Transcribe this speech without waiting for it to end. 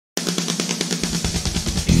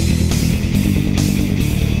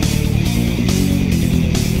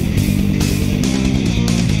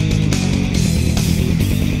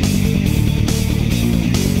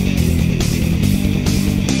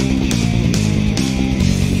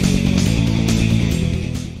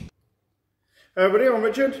Everybody, I'm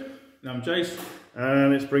Richard. And I'm Jace.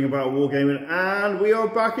 And it's Bring About Wargaming, and we are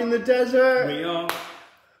back in the desert. We are.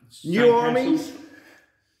 New armies.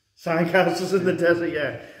 Sandcastles in the desert,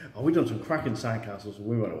 yeah. Oh, we've done some cracking sandcastles when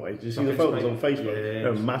we went away. Did you see the photos on Facebook? Yeah.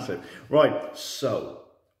 They're massive. Right, so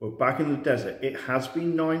we're back in the desert. It has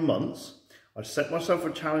been 9 months. I set myself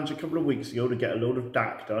a challenge a couple of weeks ago to get a load of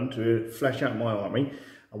DAC done to flesh out my army.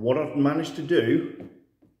 And what I've managed to do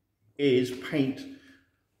is paint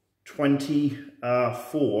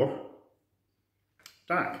 24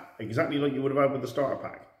 DAC, exactly like you would have had with the starter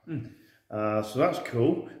pack. So that's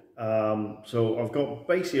cool. So I've got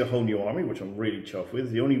basically a whole new army, which I'm really chuffed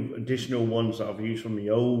with. The only additional ones that I've used from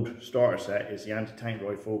the old starter set is the anti-tank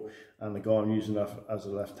rifle and the guy I'm using as a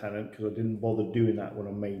lieutenant, because I didn't bother doing that when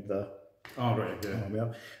I made the army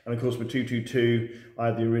up. And of course with 222 I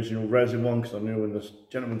had the original resin one, because I knew when the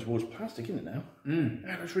Gentleman's War was plastic, isn't it now?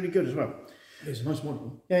 Yeah, that's really good as well. It's a nice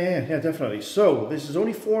model. Yeah, definitely. So this is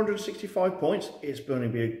only 465 points. It's going to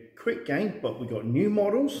be a quick game, but we got new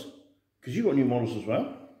models, because you got new models as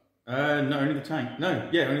well. No, only the tank. No,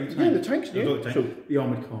 yeah, only the tank. Yeah, the tank's new. The, tank. So, the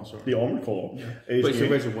armoured car, sorry. The armoured car. Yeah. But it's the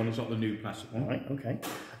resin one, it's not the new plastic one. Right, okay.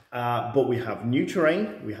 But we have new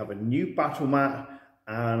terrain, we have a new battle mat,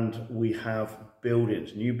 and we have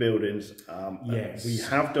buildings, new buildings. Yes. We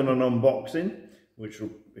have done an unboxing, which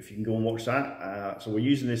will, if you can go and watch that. So we're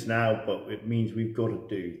using this now, but it means we've got to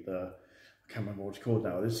do the, I can't remember what it's called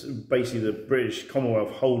now. This is basically the British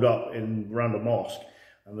Commonwealth hold up in around a mosque,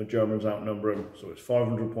 and the Germans outnumber them. So it's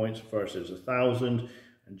 500 points versus 1,000,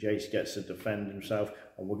 and Jace gets to defend himself.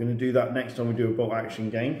 And we're going to do that next time we do a bolt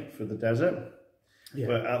action game for the desert. Yeah.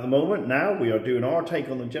 But at the moment, now we are doing our take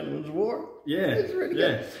on the Gentleman's War. Yeah, it's really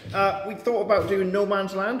good. We thought about doing No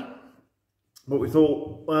Man's Land, but we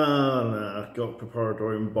thought, well, nah, got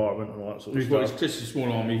preparatory bombardment and all that sort of stuff. It's just a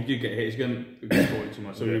small army. If you do get hit, it's going to be too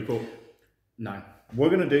much. So we thought, no. We're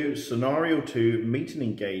going to do scenario 2, meet and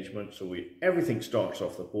engagement. So everything starts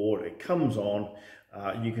off the board. It comes on.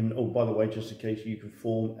 You can, oh, by the way, just in case, you can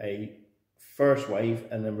form a first wave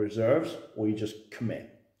and then reserves, or you just commit.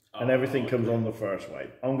 And everything comes on the first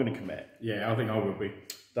wave. I'm going to commit. Yeah, I think I will be.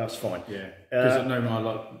 That's fine. Yeah. Because no, I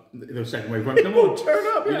like the second wave won't come on. Turn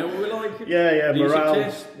up, yeah. You know what we're like? Yeah, morale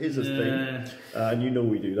is a thing. And you know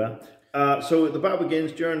we do that. So the battle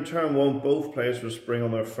begins during turn 1. Both players will spring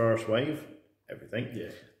on their first wave. Everything.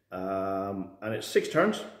 Yeah. And it's 6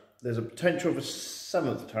 turns. There's a potential of a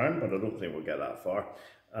 7th turn, but I don't think we'll get that far.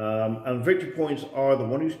 And victory points are the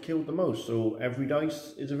one who's killed the most. So every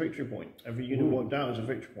dice is a victory point. Every unit wiped out is a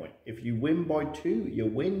victory point. If you win by 2, you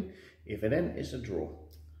win. If it ends, it's a draw.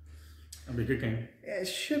 That'll be a good game. Yeah, it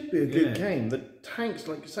should be a good game. The tanks,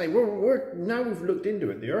 like I say, we're now we've looked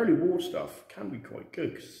into it. The early war stuff can be quite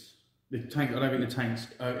good. Cause the tank, I don't think the tanks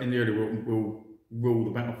in the early war will rule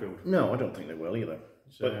the battlefield. No, I don't think they will either.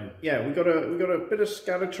 So, but yeah, we got a bit of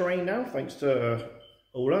scattered terrain now, thanks to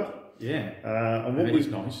Ola. Yeah, and what it's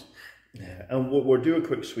nice. Yeah, and we'll do a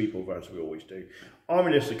quick sweep over as we always do.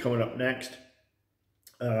 Army lists are coming up next.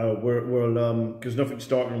 We'll because nothing's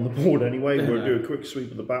starting on the board anyway. We'll do a quick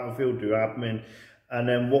sweep of the battlefield, do admin, and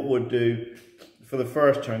then what we'll do for the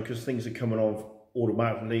first turn, because things are coming on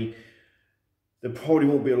automatically, there probably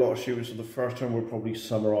won't be a lot of shooting. So the first turn we'll probably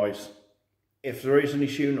summarise. If there is any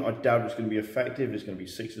shooting, I doubt it's going to be effective. It's going to be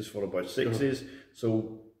 6s followed by 6s.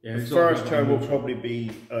 So the first turn will probably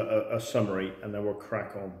be a summary, and then we'll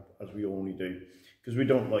crack on as we only do, because we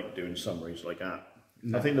don't like doing summaries like that.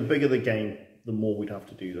 No. I think the bigger the game, the more we'd have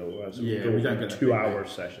to do though. As we don't get a 2-hour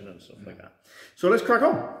session and stuff like that. So let's crack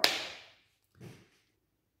on.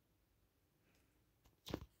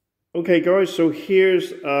 Okay guys, so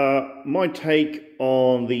here's my take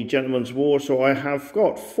on the Gentleman's War. So I have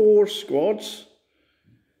got 4 squads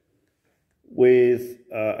with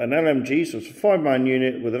an LMG, so it's a 5-man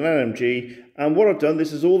unit with an LMG. And what I've done,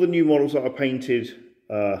 this is all the new models that I painted,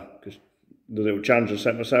 because the little challenge I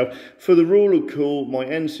set myself. For the rule of cool, my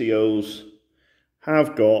NCOs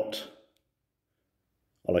have got,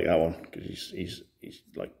 I like that one, because he's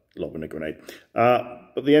like lobbing a grenade.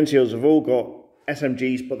 But the NCOs have all got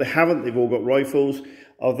SMGs, but they haven't. They've all got rifles.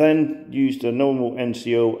 I've then used a normal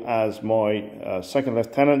NCO as my second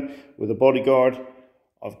lieutenant with a bodyguard.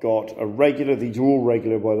 I've got a regular, these are all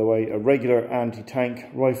regular by the way, a regular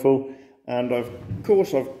anti-tank rifle. And of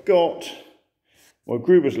course I've got my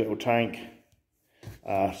Gruber's little tank.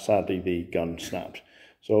 Sadly the gun snapped.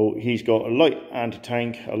 So he's got a light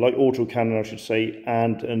anti-tank, a light autocannon I should say,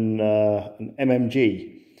 and an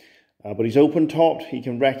MMG. But he's open-topped, he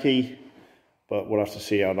can recce. But we'll have to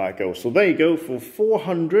see how that goes. So there you go, for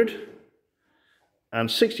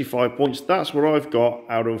 465 points. That's what I've got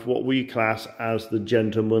out of what we class as the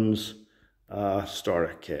Gentleman's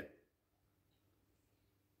starter kit.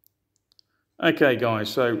 Okay guys,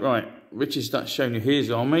 so right, Richard's shown you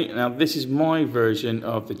his army. Now this is my version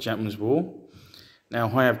of the Gentleman's War.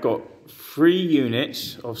 Now I have got 3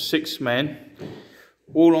 units of 6 men,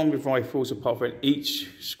 all armed with rifles, apart from each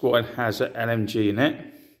squad has an LMG in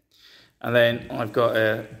it. And then I've got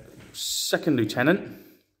a 2nd lieutenant,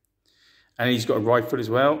 and he's got a rifle as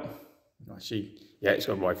well. Actually, yeah, he's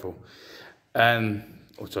got a rifle.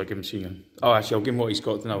 Or sorry, give him a machine gun. Oh, actually, I'll give him what he's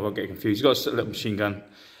got, then I'll get confused. He's got a little machine gun.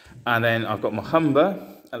 And then I've got my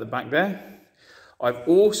Humber at the back there. I've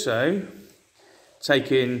also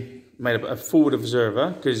made up a forward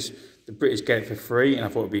observer, because the British get it for free, and I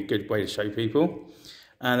thought it would be a good way to show people.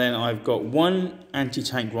 And then I've got 1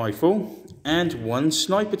 anti-tank rifle and 1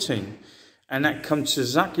 sniper team. And that comes to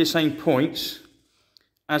exactly the same points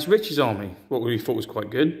as Rich's army, what we thought was quite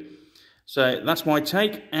good. So that's my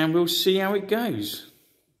take, and we'll see how it goes.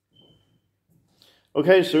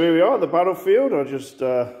 Okay, so here we are at the battlefield. I'll just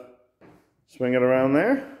swing it around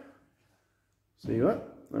there. See that?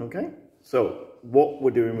 Okay. So what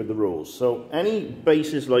we're doing with the rules. So any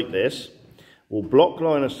bases like this will block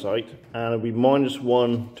line of sight, and it'll be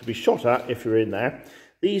 -1 to be shot at if you're in there.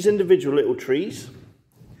 These individual little trees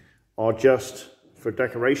are just for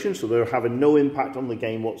decoration, so they're having no impact on the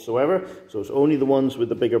game whatsoever. So it's only the ones with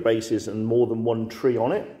the bigger bases and more than 1 tree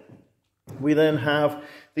on it. We then have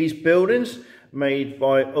these buildings made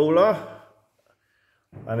by Ola,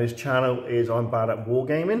 and his channel is I'm Bad at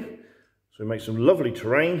Wargaming. So we make some lovely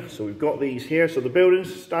terrain. So we've got these here. So the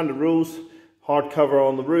buildings, standard rules, hard cover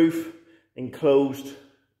on the roof, enclosed,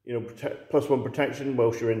 you know, +1 protection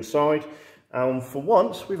whilst you're inside. And for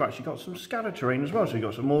once, we've actually got some scattered terrain as well. So we've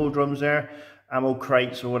got some oil drums there, ammo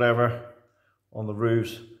crates or whatever on the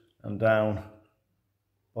roofs and down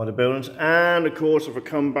by the buildings. And of course, if I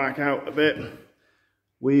come back out a bit,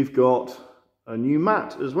 we've got a new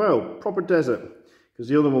mat as well, proper desert. Because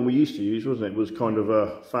the other one we used to use, wasn't it, was kind of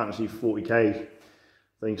a fantasy 40k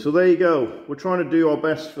thing. So there you go. We're trying to do our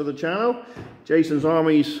best for the channel. Jason's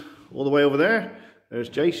army's all the way over there. There's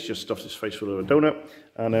Jace, just stuffed his face full of a donut.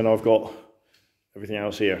 And then I've got everything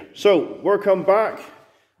else here. So we'll come back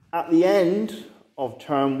at the end of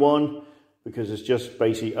turn 1, because it's just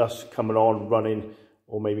basically us coming on, running,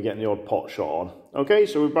 or maybe getting the odd pot shot on. Okay,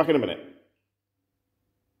 so we're back in a minute.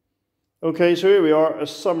 Okay, so here we are, a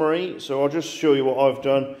summary. So I'll just show you what I've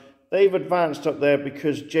done. They've advanced up there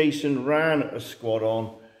because Jason ran a squad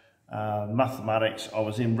on mathematics. I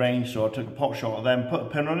was in range, so I took a pot shot at them, put a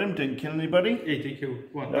pin on him, didn't kill anybody. Yeah, you did kill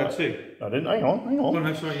 1, no, 2. I didn't, hang on. Oh,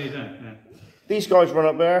 no, sorry, you don't. No. These guys run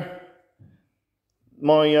up there.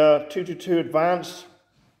 My 2-2 advanced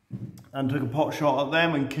and took a pot shot at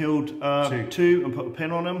them and killed 2 and put a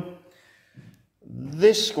pin on them.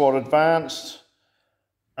 This squad advanced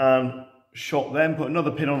and shot them, put another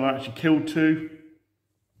pin on and actually killed 2.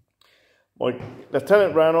 My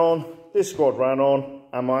lieutenant ran on, this squad ran on,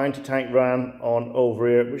 and my anti-tank ran on over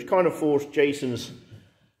here, which kind of forced Jason's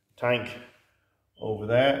tank over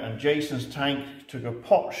there. And Jason's tank took a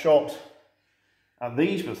pot shot at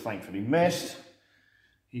these, but thankfully missed.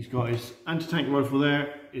 He's got his anti-tank rifle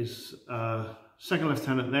there, his 2nd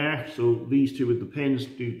lieutenant there, so these 2 with the pins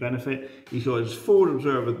do benefit. He's got his forward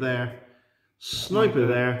observer there, sniper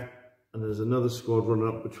there, and there's another squad running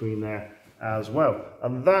up between there as well.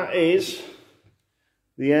 And that is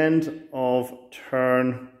the end of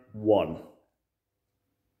turn 1.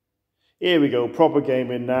 Here we go, proper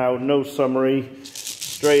gaming now, no summary,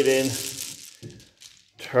 straight in,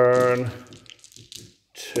 turn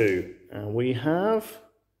 2. And we have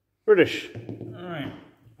British. Alright,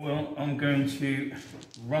 well, I'm going to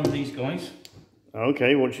run these guys.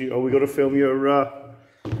 Okay, we got to film your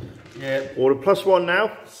yeah. Order +1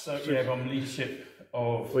 now. So yeah, I'm leadership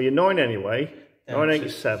of. Well, you're 9 anyway. 9, 8,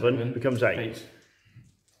 7 becomes 8.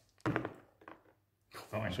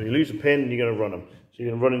 Fine. So you lose a pin and you're going to run them. So you're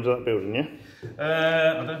going to run into that building, yeah?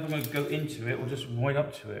 I don't know if I'm going to go into it or just right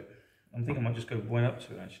up to it. I'm thinking I might just go right up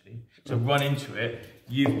to it actually. So run into it.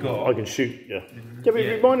 You've got. I can shoot. Yeah. Yeah, but if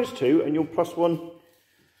you're -2 and you're +1.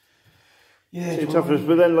 Yeah. It's toughness,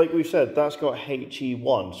 but then, like we said, that's got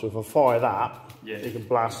HE1. So if I fire that, yeah, you can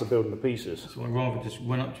blast the building to pieces. So I'd rather just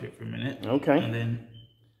run up to it for a minute. Okay. And then.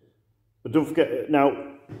 But don't forget,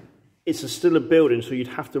 now it's still a building, so you'd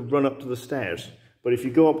have to run up to the stairs. But if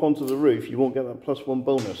you go up onto the roof, you won't get that +1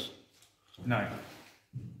 bonus. No.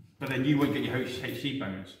 But then you won't get your HE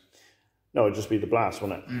bonus. No, it'd just be the blast,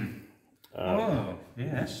 wouldn't it? Oh,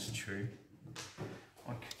 yeah, that's true.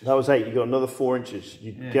 That was 8. You got another 4 inches.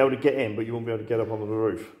 You'd be able to get in, but you won't be able to get up onto the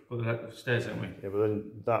roof. Well, the stairs, don't we? Yeah, but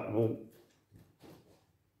then that won't.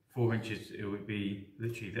 4 inches, it would be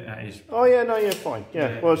literally that is. Oh yeah, no, yeah, fine.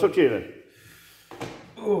 Yeah, well, it's up to you then.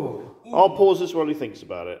 Oh, I'll pause this while he thinks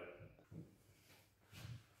about it.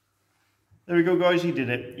 There we go, guys. He did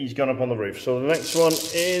it. He's gone up on the roof. So the next one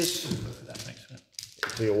is.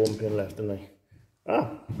 So you got 1 pin left, didn't he?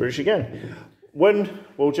 Ah, British again.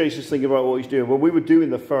 Well, Jason's thinking about what he's doing. When we were doing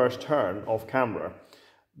the first turn off camera,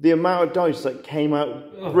 the amount of dice that came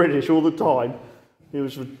out British all the time, it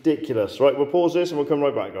was ridiculous. Right, we'll pause this and we'll come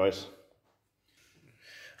right back, guys.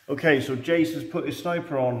 Okay, so Jason's put his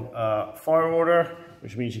sniper on fire order,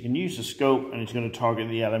 which means he can use the scope and he's going to target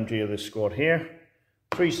the LMG of this squad here.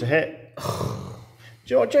 3's to hit. Do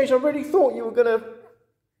you know what, Jason? I really thought you were going to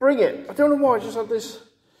bring it. I don't know why, I just had this.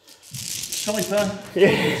 Sniper.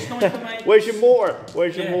 Yeah. Sniper, mate. Where's your mortar?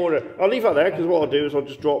 Where's your mortar? I'll leave that there because what I'll do is I'll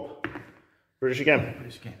just drop British again.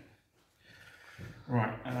 British again.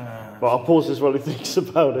 Right. But I'll pause this while he thinks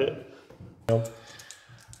about it.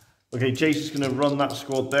 Okay, Jason's going to run that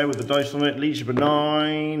squad there with the dice on it. Leadership of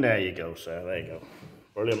 9. There you go, sir. There you go.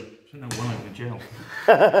 Brilliant. No one over jail.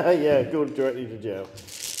 Yeah, go directly to jail.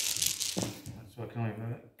 So I can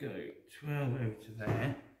either go 12 over to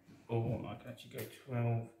there, or I can actually go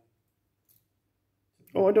 12.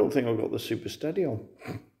 Oh, I don't think I've got the super steady on.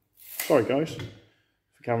 Sorry, guys.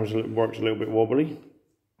 The camera's works a little bit wobbly.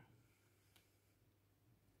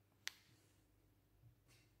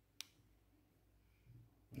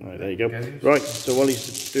 Right, there you go. Right, so while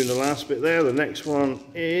he's doing the last bit there, the next one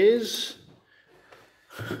is...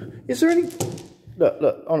 Is there any...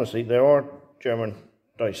 Look, honestly, there are German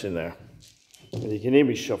dice in there. You can hear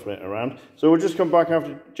me shuffling it around. So we'll just come back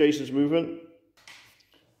after Jason's movement.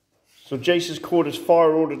 So Jason's caught his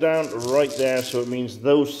fire order down right there, so it means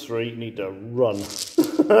those 3 need to run.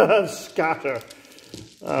 Scatter.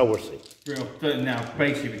 We'll see. But now,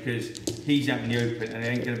 basically, because he's out in the open and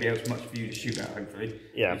there ain't going to be as much for you to shoot at, hopefully.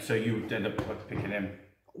 Yeah. So you would end up picking him.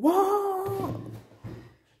 What?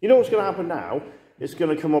 You know what's going to happen now? It's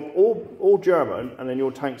going to come up all German, and then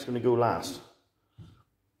your tank's going to go last.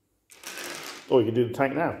 Or you can do the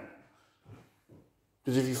tank now.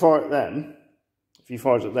 Because if you fire at them, if he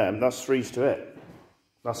fires at them, that's 3s to hit.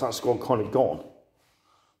 That's that squad kind of gone.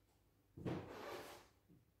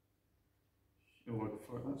 No point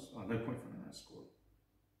for that squad.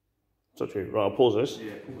 It's up to you. Right, I'll pause this.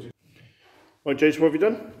 Yeah, pause it. Right, Jason, what have you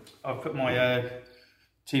done? I've put my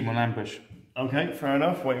team on ambush. Okay, fair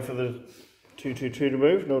enough. Waiting for the 2-2-2 to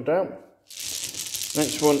move, no doubt.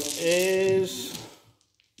 Next one is...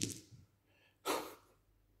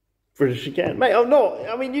 British again. Mate, I'm not.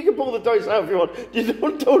 I mean, you can pull the dice out if you want. You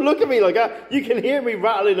don't look at me like that. You can hear me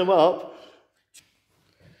rattling them up.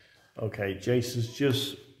 Okay, Jason's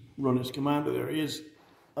just run his commander. There he is.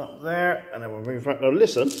 Up there. And then we'll move right. Now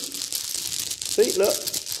listen. See, look.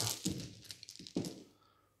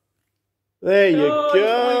 There you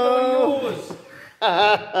go.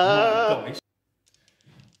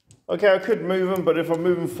 Okay, I could move him, but if I'm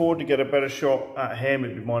moving forward to get a better shot at him,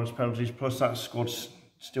 it'd be minus penalties. Plus that squad's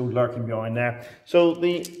still lurking behind there. So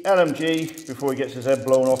the LMG, before he gets his head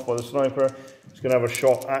blown off by the sniper, is going to have a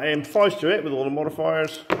shot at him. 5's to hit with all the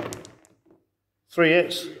modifiers. 3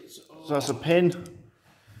 hits, so that's a pin.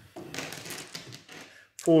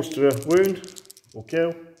 4's to wound, or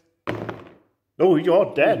kill. Oh, you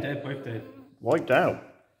are dead. Dead, both dead. Wiped out.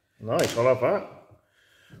 Nice, I love that.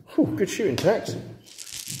 Whew, good shooting, Tex.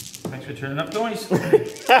 Thanks for turning up, guys.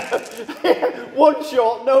 1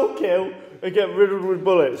 shot, no kill, and get riddled with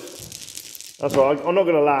bullets. That's all right. I'm not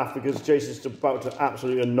going to laugh because Jason's about to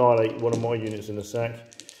absolutely annihilate one of my units in a sec.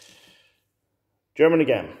 German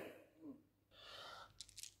again.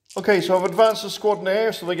 Okay, so I've advanced the squad in the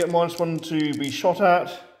air, so they get -1 to be shot at.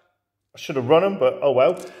 I should have run them, but oh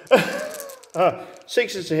well.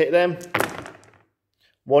 6 is to hit them.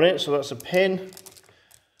 1 hit, so that's a pin.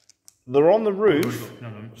 They're on the roof,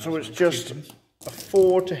 so it's just a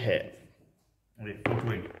 4 to hit.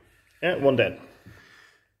 Yeah, 1 dead.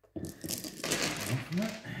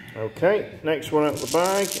 Okay, next one out the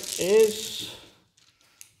bag is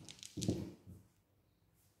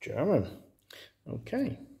German.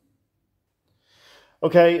 Okay.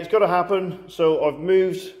 Okay, it's got to happen. So I've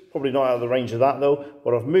moved, probably not out of the range of that though,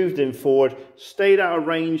 but I've moved him forward, stayed out of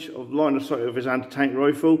range of line of sight of his anti-tank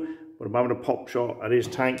rifle, but I'm having a pop shot at his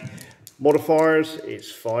tank. Modifiers,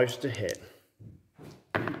 it's 5s to hit.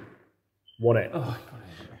 1 hit. Oh,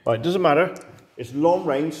 right, doesn't matter. It's long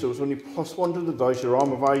range, so it's only +1 to the dice. Your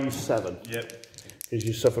armor value 7. Yep. Because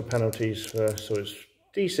you suffer penalties for, so it's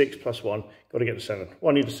D6 +1. Got to get to 7.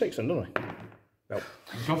 Well, I need a 6 then, don't I? No.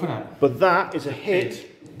 Go for that. But that is a hit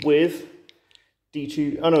with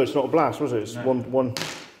D2. Oh no, it's not a blast, was it? It's one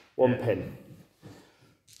pin.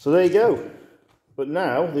 So there you go. But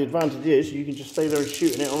now the advantage is you can just stay there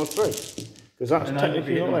shooting it on a 3, because that's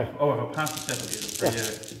technically not there. Oh, I've passed the 7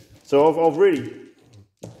 yeah. So I've really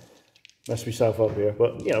messed myself up here,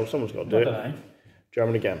 but you know, someone's got to do it.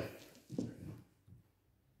 German again.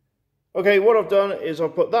 Okay, what I've done is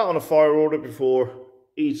I've put that on a fire order before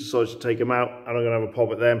he decides to take them out, and I'm going to have a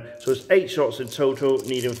pop at them. So it's 8 shots in total,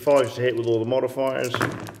 needing 5 to hit with all the modifiers.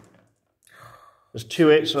 There's 2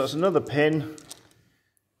 hits, so that's another pin.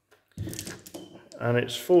 And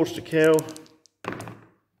it's 4 to kill.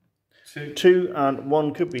 2 and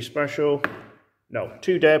 1 could be special. No,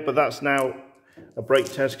 2 dead, but that's now a break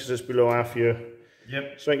test because it's below half your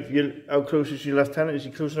strength. How close is your lieutenant? Is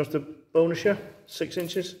he close enough to bonus you? 6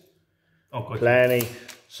 inches? Oh, good. Plenty.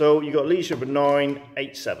 So you got leadership of 9,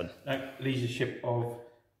 8, 7. No, leadership of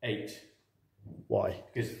 8. Why?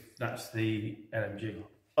 Because that's the LMG.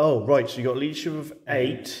 Oh, right. So you got leadership of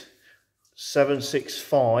 8, 7, 6,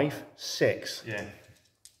 5, 6. Yeah.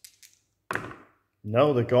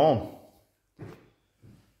 No, they're gone.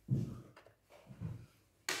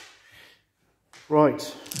 Right.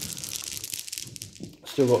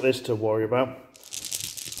 Still got this to worry about.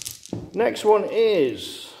 Next one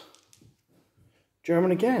is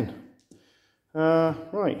German again.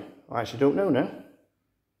 Right. I actually don't know now.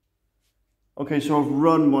 Okay, so I've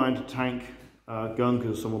run my anti-tank gun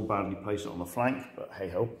because someone badly placed it on the flank, but hey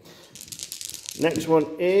ho. Next one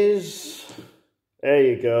is, there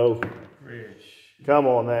you go. Come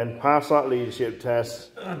on then, pass that leadership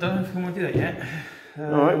test. I don't know if I want to do that yet.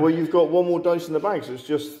 Alright, well you've got 1 more dice in the bag, so it's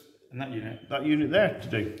just and that unit there to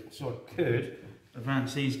do. So I could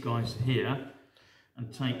advance these guys here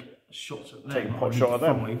and take shots at them. Take a pot shot at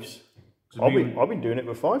them. I've been doing it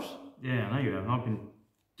with 5s. Yeah, I know you have. I've been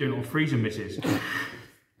doing it on 3s and misses.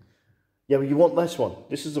 Yeah, but you want this one.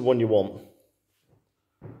 This is the one you want.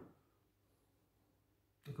 I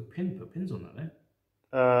could put pins on that there.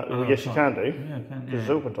 Yes, you can do. Yeah, I can. Yeah. It's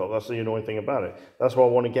open top. That's the annoying thing about it. That's why I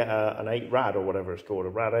want to get an 8 rad or whatever it's called, a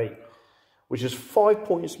rad 8, which is 5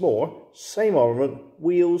 points more, same armament,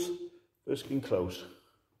 wheels, first enclosed,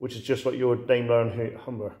 which is just like your Daimler and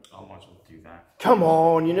Humber. I might as well do that. Come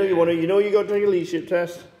on, you know you want to. You know you got to take a leadership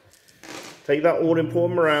test. Take that all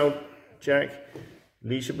important morale, Jack.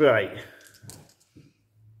 Leadership 8.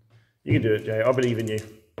 You can do it, Jay. I believe in you.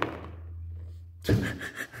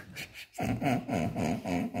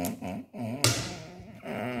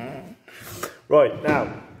 Right,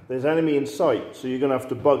 now, there's enemy in sight, so you're going to have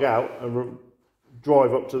to bug out and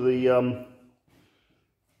drive up to the,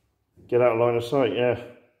 get out of line of sight, yeah.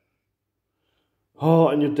 Oh,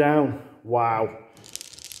 and you're down. Wow.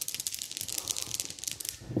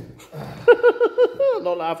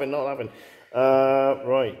 Not laughing, not laughing.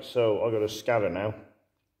 Right, so I've got to scatter now.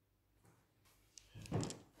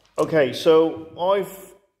 Okay, so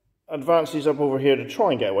I've advanced these up over here to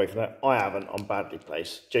try and get away from that. I haven't, I'm badly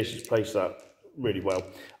placed. Jason's placed that really well.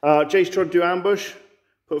 Jason tried to do ambush,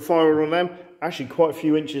 put a fire on them, actually quite a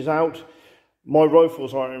few inches out. My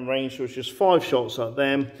rifles aren't in range, so it's just 5 shots at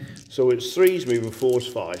them. So it's 3s moving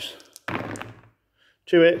 4s, 5s.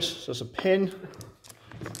 2 hits, so that's a pin.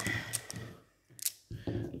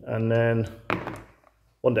 And then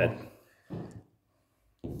 1 dead.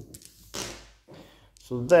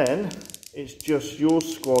 So then it's just your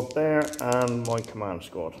squad there and my command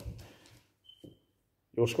squad.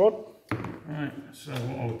 Your squad? Right, so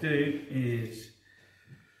what I'll do is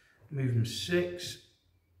move them 6.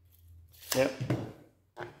 Yep.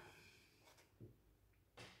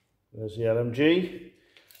 There's the LMG.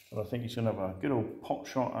 And I think he's going to have a good old pot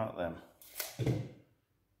shot at them.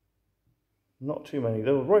 Not too many.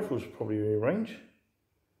 The rifles probably in range.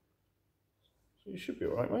 So you should be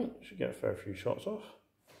alright, mate. You should get a fair few shots off.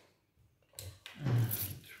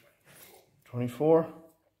 24.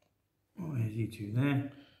 Oh, there's you 2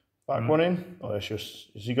 there. Back one in. Oh, that's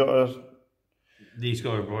just. Has he got a. These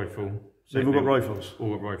got a rifle. They've all got rifles? All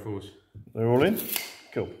got rifles. They're all in?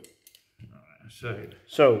 Cool. Alright,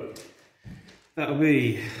 so. That'll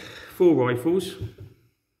be 4 rifles.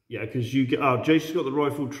 Yeah, because you get. Oh, Jason's got the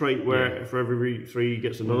rifle trait where for every 3 he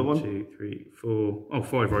gets another one. 2, 3, 4. Oh,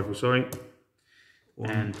 5 rifles, sorry.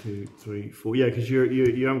 1, 2, 3, 4. Yeah, because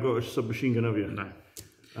you haven't got a submachine gun, have you? No.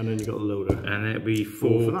 And then you got the loader. And it'll be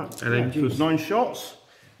 4 for that. LMGs. So it's 9 shots.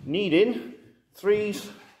 Needing 3s,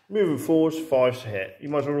 moving 4s, 5s to hit. You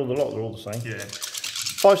might as well roll the lot, they're all the same. Yeah.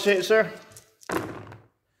 5s to hit, sir.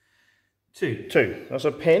 2. 2. That's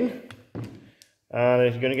a pin. And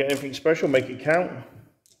if you're going to get anything special, make it count.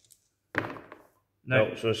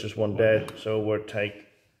 No, so it's just 1 dead. So we'll take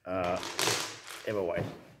him away.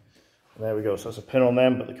 And there we go. So that's a pin on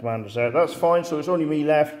them, but the commander's there. That's fine. So it's only me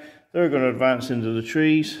left. They're going to advance into the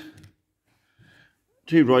trees.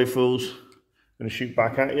 2 rifles. Going to shoot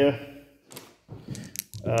back at you.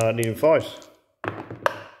 Needing 5s.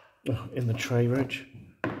 Oh, in the tray, Reg.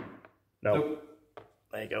 No. Nope.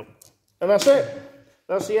 There you go. And that's it.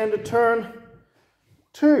 That's the end of turn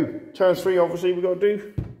 2. Turn 3, obviously, we've got to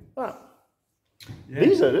do that. Yeah.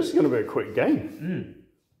 This is going to be a quick game.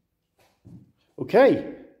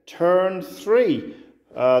 Okay, turn 3.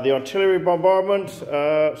 The artillery bombardment.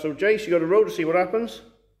 So, Jace, you got to roll to see what happens.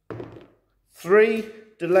 3,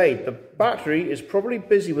 delayed. The battery is probably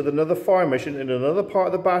busy with another fire mission in another part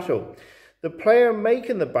of the battle. The player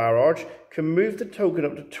making the barrage can move the token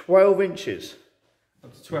up to 12 inches.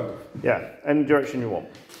 Up to 12? Yeah, any direction you want.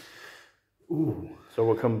 Ooh. So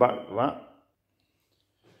we'll come back to that.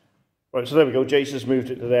 Right, so there we go. Jason's moved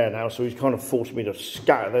it to there now, so he's kind of forced me to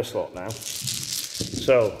scatter this lot now.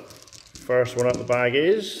 So, first one out the bag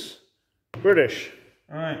is British.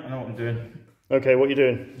 Alright, I know what I'm doing. Okay, what are you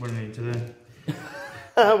doing? What do I need to do?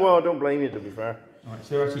 Well, I don't blame you, to be fair. Alright,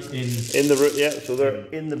 so they're actually in the yeah, so they're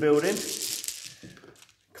in the building.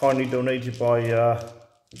 Kindly donated by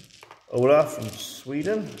Ola from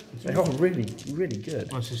Sweden. They are really, really good.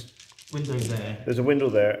 Well, it's just window there. There's a window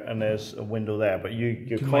there and there's a window there, but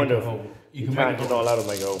you kind of you're not allowed to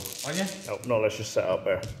make a hole. Are you? No, no, let's just set up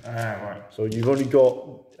there. Ah, right. So you've only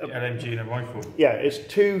got the LMG and a rifle. Yeah, it's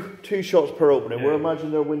two shots per opening. Yeah. We'll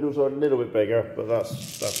imagine their windows are a little bit bigger, but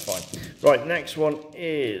that's fine. Right, next one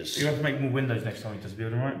is. You have to make more windows next time he does the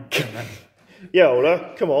building, right? Yeah,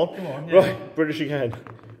 Ola, come on. Come on. Yeah. Right, British again.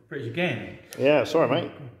 British again. Yeah, sorry,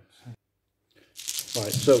 mate.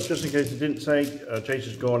 Right, so just in case I didn't say,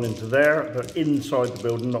 Jason's gone into there. They're inside the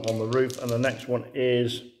building, not on the roof. And the next one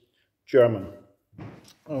is German.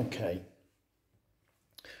 Okay.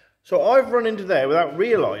 So I've run into there without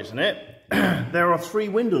realising it. There are 3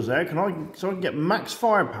 windows there. So I can get max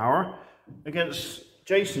firepower against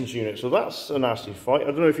Jason's unit. So that's a nasty fight. I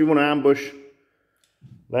don't know if you want to ambush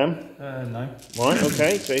them. No. Right,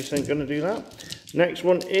 okay. Jason ain't going to do that. Next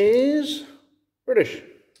one is British.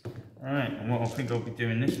 Right, and what I think I'll be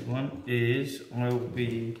doing this one is I'll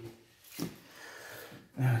be. Do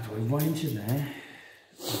I run into there?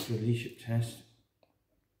 Do a leadership test.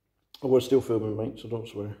 Oh, we're still filming, mate, so don't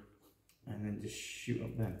swear. And then just shoot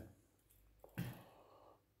up there.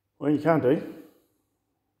 Well, you can do.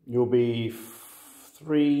 You'll be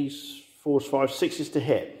 3s, 4s, 5s, 6s to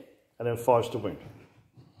hit, and then 5s to win.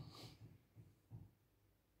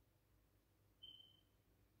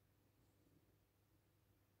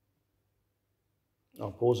 I'll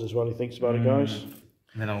pause this while he thinks about it, guys.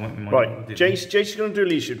 Then I went with my right, Jace's going to do a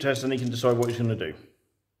leadership test and he can decide what he's going to do.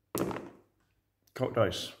 Cock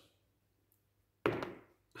dice.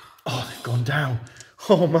 Oh, they've gone down.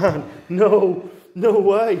 Oh, man. No. No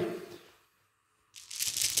way.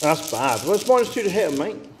 That's bad. Well, it's -2 to hit him,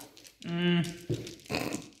 mate.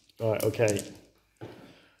 Right, okay.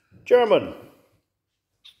 German.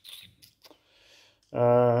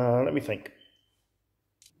 Let me think.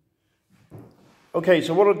 Okay,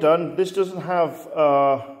 so what I've done, this doesn't have,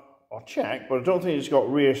 I'll check, but I don't think it's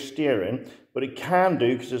got rear steering, but it can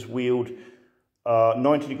do, because it's wheeled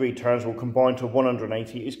 90-degree turns will combine to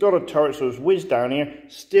 180. It's got a turret, so it's whizzed down here,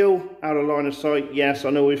 still out of line of sight. Yes, I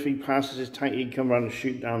know if he passes his tank, he can come around and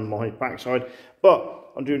shoot down my backside,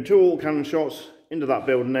 but I'm doing 2 autocannon shots into that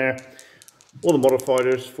building there. All the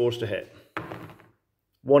modifiers forced to hit.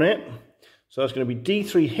 1 hit, so that's going to be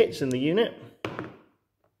D3 hits in the unit,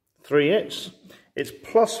 3 hits. It's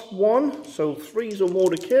 +1, so 3s or more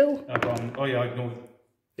to kill. Oh yeah, I ignored it.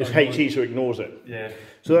 It's HE, so it ignores it. Yeah.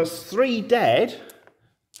 So that's 3 dead,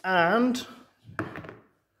 and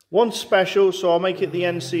 1 special, so I'll make it the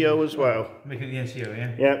NCO as well. Make it the NCO,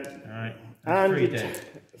 yeah? Yeah. Alright. And 3 dead.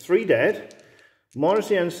 3 dead, minus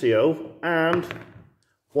the NCO, and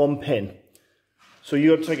 1 pin. So you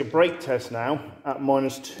got to take a break test now at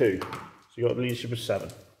 -2. So you got the leadership of 7.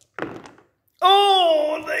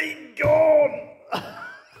 Oh, they gone!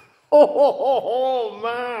 Oh,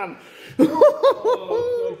 man!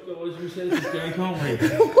 Oh, guys, we said this is going, can't we?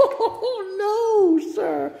 Oh, no,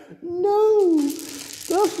 sir. No.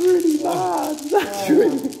 That's really bad. That's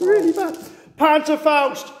really bad.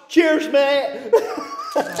 Panzerfaust! Cheers, mate!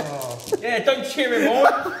 Oh, yeah, don't cheer him on.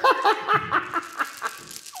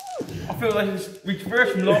 I feel like it's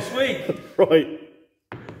reversed from last week. Right.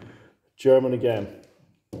 German again.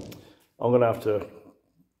 I'm going to have to...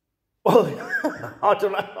 Well, I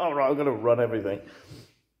don't know. All right, I'm going to run everything.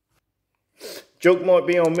 Joke might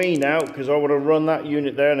be on me now, because I would have run that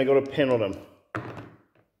unit there and I got a pin on them.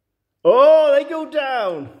 Oh, they go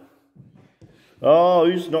down. Oh,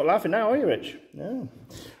 who's not laughing now, are you, Rich? No.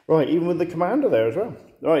 Right, even with the commander there as well.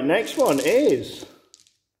 Right, next one is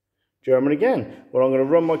German again. Well, I'm going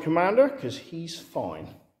to run my commander because he's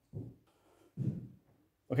fine.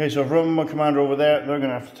 Okay, so I've run my commander over there. They're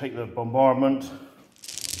going to have to take the bombardment.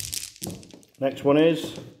 Next one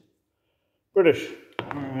is British.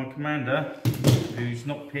 My commander, who's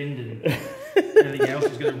not pinned and anything else,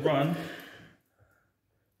 is going to run.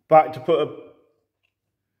 Back to put a...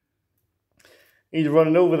 He's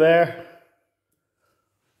running over there.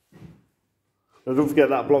 Now don't forget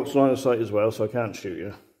that blocks line of sight as well, so I can't shoot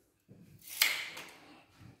you.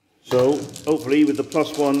 So, hopefully with the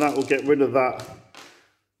 +1, that will get rid of that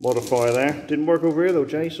modifier there. Didn't work over here though,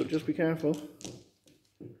 Jay, so just be careful.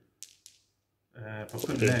 If I put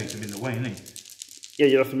him there, he's going to be in the way, isn't he? Yeah,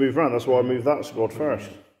 you'll have to move around. That's why I moved that squad first.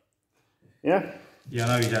 Yeah? Yeah, I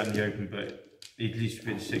know he's out in the open, but at least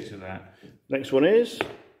fit 6 of that. Next one is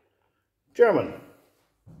German.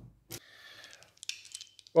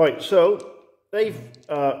 Right, so they've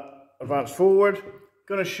advanced forward.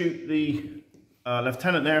 Going to shoot the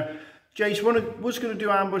lieutenant there. Jace was going to do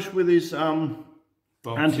ambush with his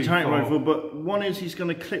anti-tank rifle, but one is he's going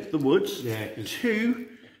to clip the woods. Yeah. 2,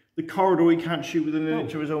 the corridor he can't shoot within an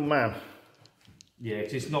inch of his own man. Yeah,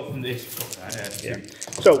 because it's not from this. Yeah.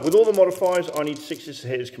 So with all the modifiers, I need 6s to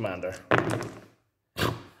hit his commander.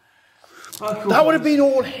 That would have been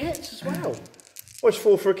all hits as well. Well, it's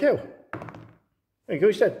 4 for a kill. There you go,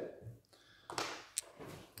 he's dead.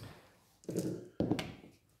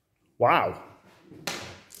 Wow.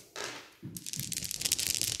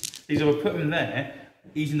 He's if I put him there,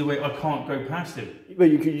 he's in the way, I can't go past him. But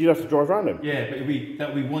you'd have to drive around him. Yeah, but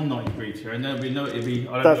that would be 193 to, and then it'd be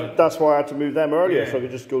that's why I had to move them earlier, so I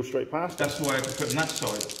could just go straight past That's why I had to put him that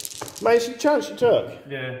side. Mate, it's a chance you took.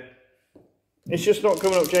 Yeah. It's just not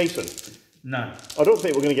coming up Jason. No. I don't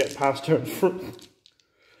think we're going to get past turn front.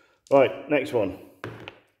 Right, next one.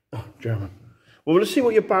 Oh, German. Well, let's see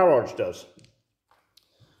what your barrage does.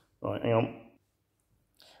 Right, hang on.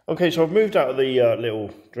 Okay, so I've moved out of the little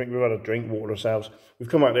drink. We've had a drink, water ourselves. We've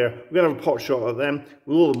come out there. We're going to have a pot shot at them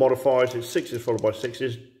with all the modifiers. It's 6s followed by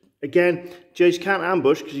 6s. Again, Jace can't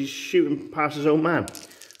ambush because he's shooting past his own man.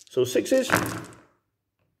 So 6s.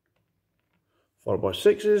 Followed by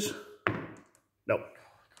 6s. No.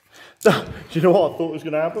 Do you know what I thought was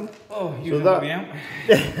going to happen? Oh, you so got me out.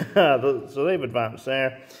 So they've advanced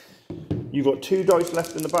there. You've got 2 dice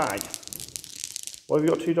left in the bag. Why have you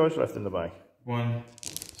got 2 dice left in the bag? 1,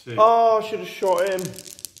 2. Oh, I should have shot him.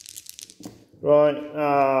 Right.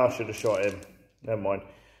 Ah, I should have shot him. Never mind.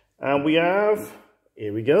 And we have...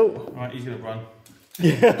 Here we go. Right, he's going to run.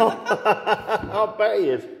 Yeah, I bet he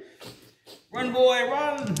is. Run, boy,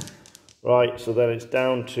 run! Right, so then it's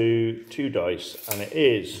down to 2 dice, and it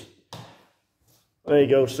is... There you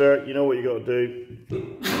go, sir. You know what you got to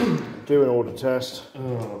do. Do an order test.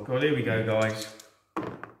 Oh, God, here we go, guys.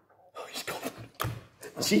 Oh, he's got...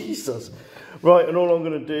 Jesus. Right, and all I'm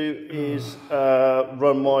going to do is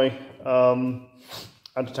run my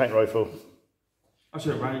anti-tank rifle. I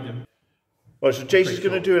should have ranged him. Right, so Jason's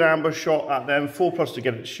going to do an ambush shot at them. 4+ to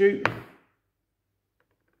get it to shoot.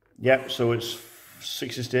 Yep, so it's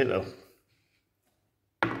 6s to hit though.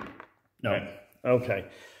 No. Okay.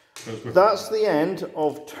 That's the end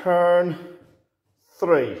of turn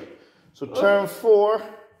 3. So turn 4,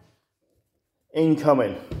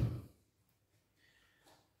 incoming.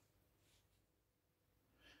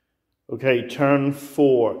 Okay, turn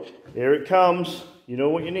 4. Here it comes. You know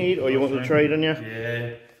what you need, or you want the trade on you?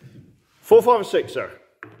 Yeah. 4, 5, or 6, sir.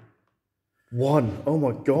 1. Oh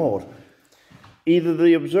my God. Either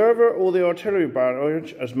the observer or the artillery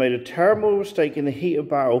barrage has made a terrible mistake in the heat of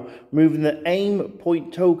battle, moving the aim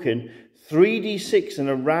point token 3d6 in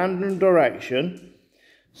a random direction,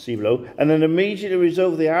 see below, and then immediately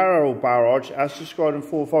resolve the arrow barrage as described in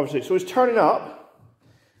 4, 5, 6. So it's turning up,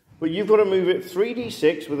 but you've got to move it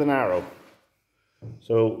 3d6 with an arrow.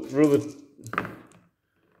 So roll the...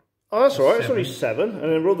 Oh, that's all right. It's only 7, and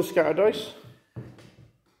then roll the scatter dice.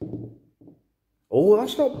 Oh,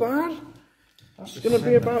 that's not bad. That's going to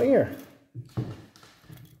be about here.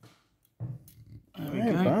 There we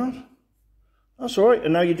go. Bad. That's all right.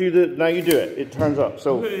 And now you do it. It turns up.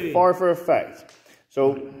 So fire for effect.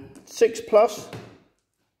 So 6+.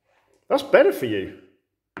 That's better for you.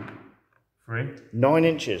 3. 9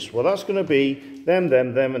 inches. Well, that's going to be them,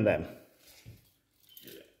 and them.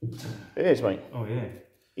 It is, mate. Oh yeah.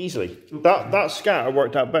 Easily. That scatter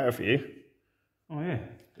worked out better for you. Oh yeah.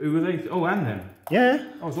 Who were they? Oh, and them. Yeah.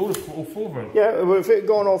 I was all 4 of them. Yeah, well, if it had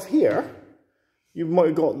gone off here, you might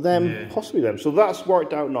have got them, possibly them. So that's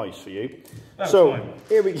worked out nice for you. That's fine.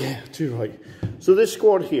 Here we go. Too right. So this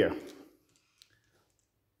squad here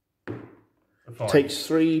takes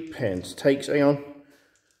 3 pins. Hang on.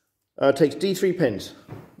 Takes D3 pins.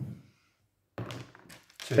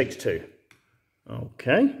 Takes 2.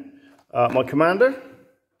 Okay. My commander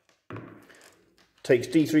takes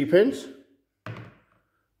D3 pins.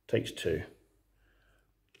 Takes 2.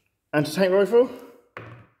 Anti-tank rifle.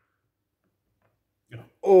 Yeah.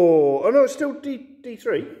 Oh no, it's still D3. Is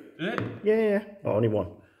it? Yeah. Oh, only 1.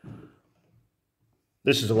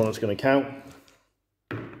 This is the one that's going to count.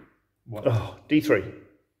 What? Oh, D3.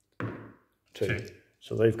 2.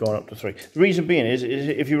 So they've gone up to 3. The reason being is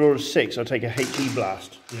if you roll a 6, I'll take a HE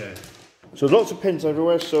blast. Yeah. So lots of pins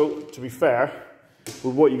everywhere, so to be fair,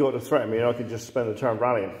 with what you got to threaten me, I could just spend a turn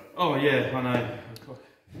rallying. Oh yeah, I know.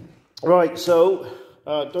 Right, so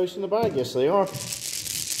dice in the bag, yes they are.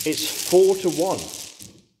 It's 4 to 1.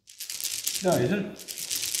 No, it isn't.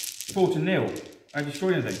 4-0. I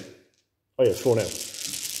destroyed anything. Oh yeah, it's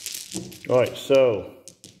 4-0. Right, so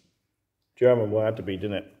German will have to be,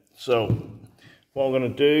 didn't it? So what I'm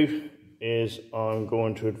going to do is I'm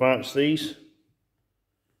going to advance these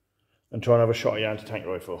and try and have a shot at your anti-tank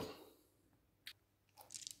rifle.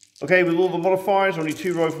 Okay, with all the modifiers, only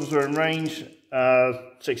 2 rifles are in range.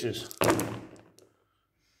 6s.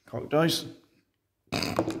 Cock dice.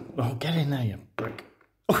 Oh, get in there, you brick.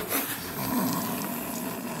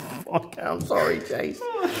 Fuck, I'm sorry, Chase.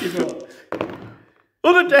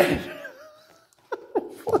 Oh, they're dead.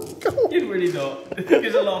 You're really not.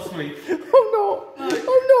 Because of last week. I'm not. No.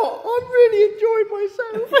 I'm not. I'm really enjoying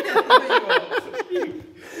myself.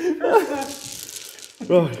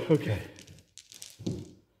 Right, okay.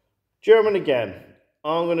 German again.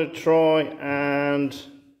 I'm going to try and...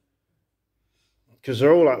 Because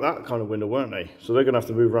they're all at that kind of window, weren't they? So they're going to have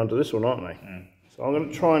to move around to this one, aren't they? Mm. So I'm going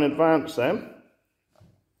to try and advance them.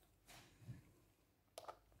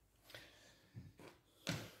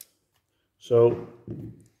 So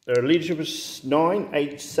their leadership is 9,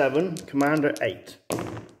 8, 7, commander 8.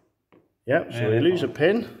 Yep, so they lose a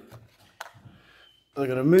pin. They're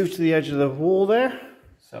going to move to the edge of the wall there.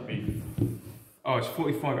 So that'd be... Oh, it's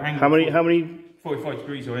 45 angle. How many? 45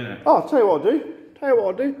 degrees are in it. Oh, I'll tell you what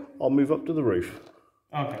I'll do. I'll move up to the roof.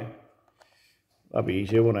 Okay. That'd be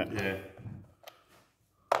easier, wouldn't it? Yeah.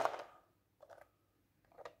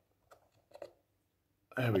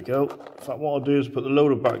 There we go. In fact, what I'll do is put the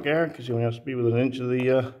loader back there, because he only has to be within an inch of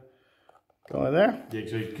the guy there. Yeah,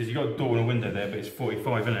 because you've got a door and a window there, but it's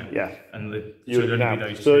 45, isn't it? Yeah. And the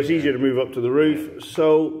so it's easier to move up to the roof. Yeah.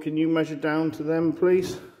 So can you measure down to them,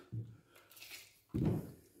 please?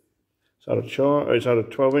 It's out of chart. It's out of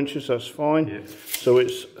 12 inches. That's fine. Yeah. So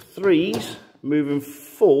it's 3s moving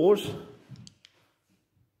 4s.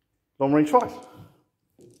 Long range 5.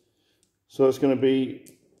 So it's going to be.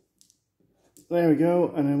 There we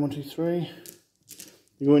go, and then 1, 2, 3.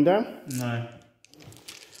 You going down? No.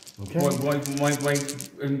 Okay. Why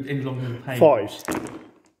in longer than pain? 5s.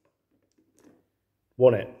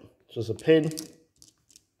 1 it. So it's a pin.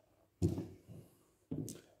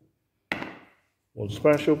 1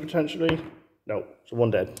 special potentially. No, so 1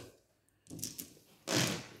 dead.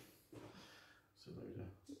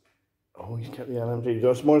 Oh, he's kept the LMG. Do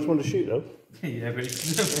I minus 1 to shoot though? Yeah, but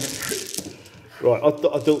right,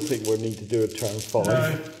 I don't think we need to do a turn 5.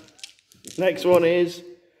 No. Next one is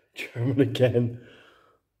German again.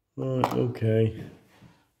 Right, okay.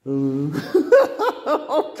 I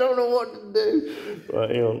don't know what to do. Right,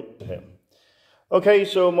 hang on. Okay,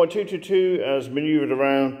 so my 222 has manoeuvred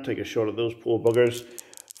around. Take a shot at those poor buggers.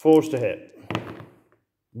 4s to hit.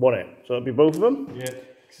 1 hit. So that'll be both of them? Yeah,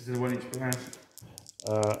 because it's a 1 inch per round.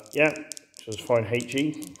 Yeah, so it's fine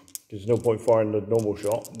HE. There's no point firing the normal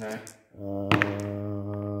shot. No.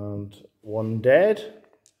 And 1 dead.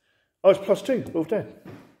 Oh, it's +2, both dead.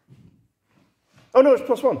 Oh no, it's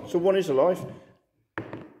 +1, so 1 is alive.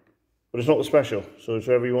 But it's not the special, so it's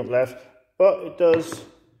whatever you want left. But it does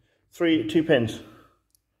 2 pins.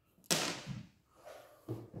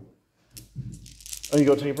 Oh, you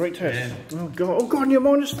got to take a break test. Yeah. Oh god, and you're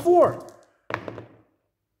 -4.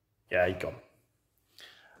 Yeah, you gone.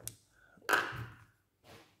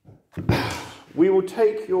 We will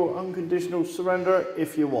take your unconditional surrender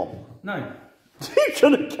if you want. No. You're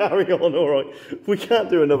going to carry on, alright. We can't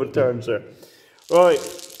do another turn, sir. Right,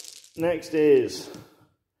 next is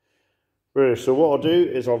British. So what I'll do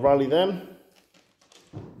is I'll rally them.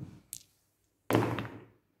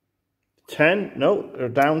 10, no, they're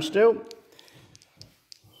down still.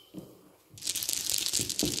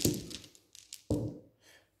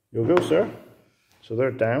 You'll go, sir. So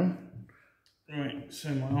they're down. Right, so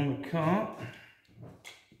my armoured car.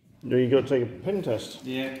 No, you got to take a pin test.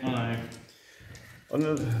 Yeah, I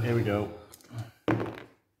know. Here we go.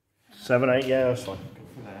 7, 8, yeah, that's fine. Go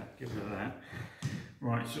for that, give it that.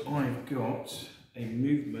 Right, so I've got a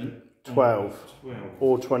movement 12.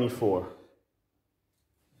 Or 24.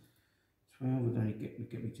 12 would only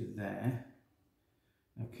get me to there.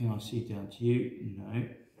 Now can I see down to you? No.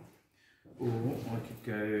 Or I could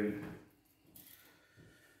go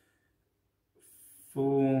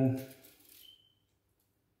 4,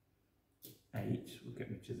 8 will get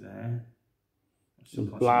me to there.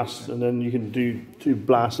 Blast, and then you can do 2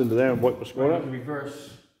 blasts into there and wipe the squad out.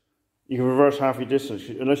 Reverse. You can reverse half your distance,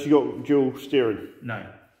 unless you got dual steering. No.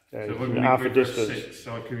 Yeah, so you can half your distance. 6,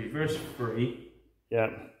 so I could reverse 3. Yeah.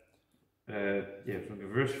 Yeah, so I can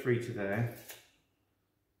reverse 3 to there.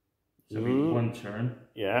 So it'll be 1 turn.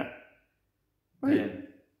 Yeah. Right. And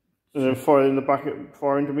then fire in the back,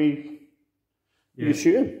 fire into me. Yeah. You can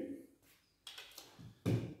shoot him.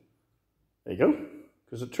 There you go.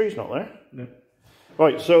 Because the tree's not there. No.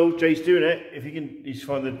 Right, so Jay's doing it. If he can, he's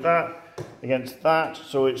firing that against that.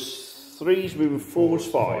 So it's 3s moving 4s,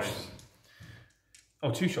 5s.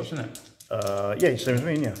 Oh, 2 shots, isn't it? Yeah, same as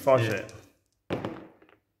me, yeah. 5's hit.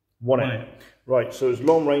 1 hit. Right, so it's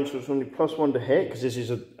long range, so it's only +1 to hit, because this is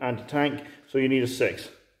an anti-tank, so you need a 6.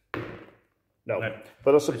 No.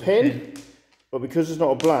 But that's a pin, but because it's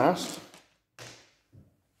not a blast,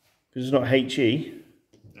 because it's not HE,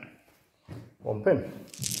 1 pin.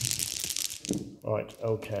 Right,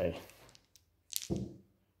 okay.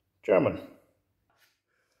 German.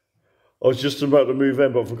 I was just about to move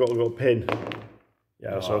in, but I forgot I got a pin.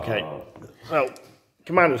 Yeah, that's okay. Well,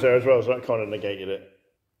 commander's there as well, so that kind of negated it.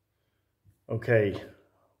 Okay,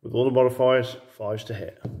 with all the modifiers, 5s to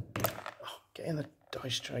hit. Oh, get in the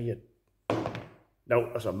dice tray, you... No,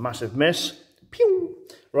 that's a massive miss. Pew!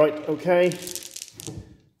 Right, okay.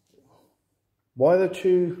 Why the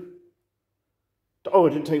 2... Oh, I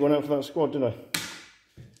didn't take one out for that squad, didn't I?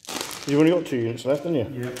 You've only got 2 units left, haven't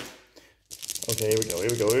you? Yep. Okay, here we go, here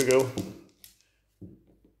we go, here we go.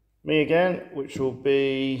 Me again, which will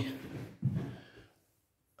be...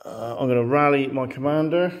 I'm going to rally my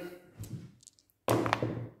commander.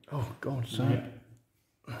 Oh, God, sake.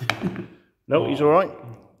 No, he's all right.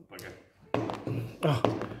 Oh,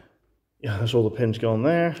 yeah, that's all the pins gone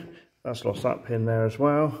there. That's lost that pin there as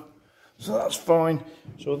well. So that's fine.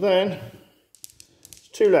 So then, there's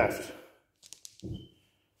 2 left.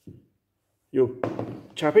 Your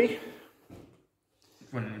chappy.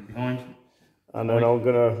 Running in behind. And then I'm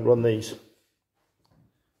going to run these.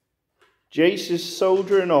 Jace is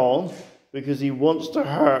soldiering on because he wants to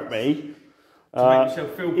hurt me.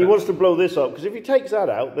 He wants to blow this up, because if he takes that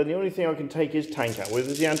out, then the only thing I can take his tank out with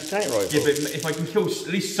is the anti-tank rifle. Yeah, but if I can kill at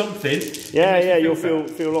least something... Yeah, you'll feel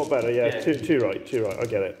a lot better, yeah. Two right, I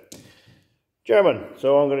get it. German,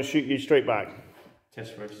 so I'm going to shoot you straight back.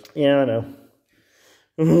 Test first. Yeah, I know.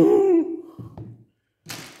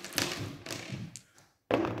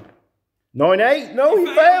 9-8? No, he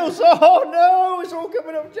fails! Oh no, it's all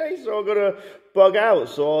coming up, Jace, so I'm going to bug out,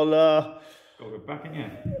 so I'll... Got to go back in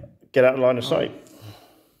here. Get out of line of sight.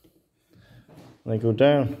 They go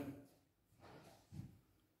down.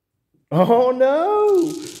 Oh no!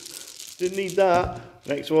 Didn't need that.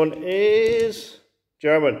 Next one is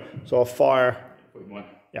German. So I'll fire.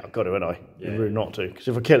 Yeah, I've got to, haven't I? Yeah. Rude not to. Because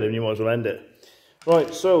if I kill him, you might as well end it.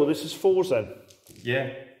 Right, so this is 4s then.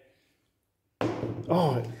 Yeah.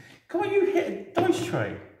 Oh. Come on, you hit a dice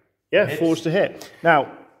tray. Yeah, 4s to hit.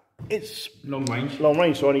 Now, it's long range. Long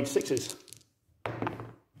range, so I need 6s.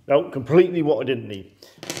 No, completely what I didn't need.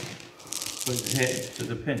 But hit to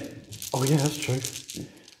the pin. Oh yeah, that's true.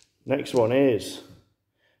 Next one is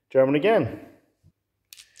German again.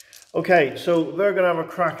 Okay, so they're going to have a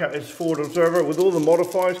crack at his forward observer with all the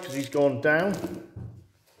modifiers because he's gone down.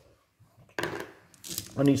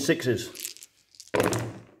 I need 6s.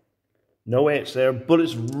 No hits there.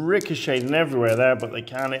 Bullets ricocheting everywhere there, but they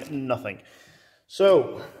can't hit nothing.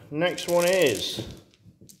 So, next one is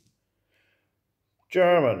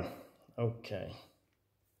German. Okay.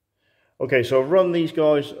 Okay, so I'll run these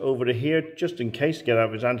guys over to here just in case to get out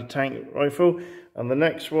of his anti-tank rifle. And the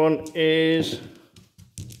next one is...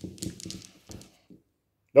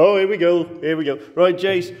 Oh, here we go. Here we go. Right,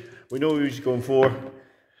 Jace, we know who he's going for.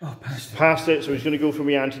 Oh, past it. Past it, so he's going to go for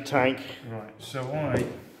my anti-tank. Right, so I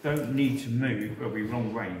don't need to move, it'll be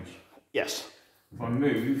long range. Yes. If I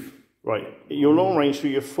move... Right, you're long range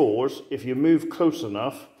through your 4s. If you move close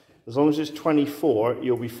enough, as long as it's 24,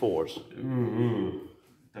 you'll be 4s. Ooh.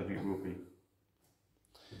 That will be.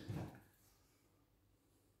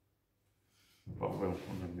 But I will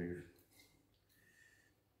want to move.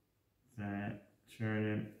 There, turn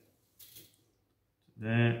him.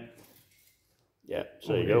 There. Yeah,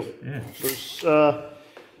 so there you go. Yeah. So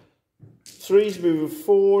it's 3s moving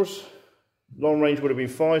 4s. Long range would have been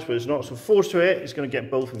 5s, but it's not. So 4s to hit, it's going to get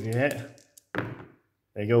both of you hit.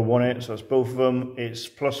 There you go, 1 hit, so that's both of them. It's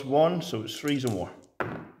 +1, so it's 3s or more.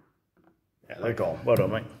 Yeah, they're gone. Well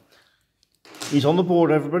done, mate. He's on the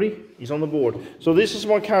board, everybody. He's on the board. So this is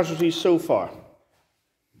my casualties so far.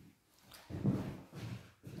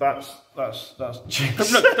 That's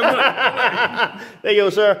Jinx. There you go,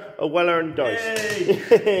 sir. A well-earned dice.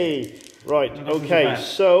 Yay. Right, okay,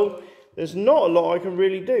 so there's not a lot I can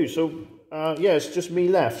really do. So, yeah, it's just me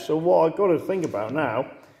left. So what I've got to think about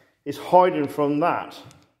now is hiding from that.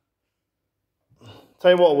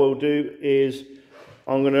 Tell you what I will do is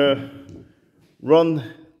I'm going to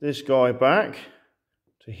run this guy back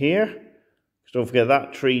to here. Because don't forget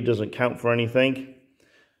that tree doesn't count for anything.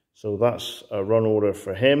 So that's a run order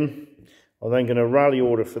for him. I'm then going to rally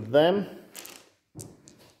order for them.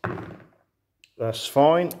 That's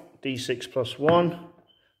fine. D6 +1,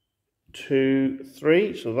 2,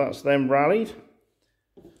 3. So that's them rallied.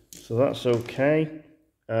 So that's okay.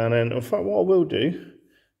 And then, in fact, what I will do,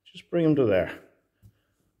 just bring him to there.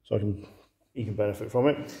 So he can benefit from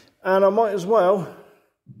it. And I might as well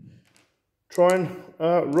try and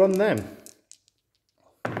run them.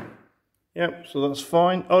 Yep, so that's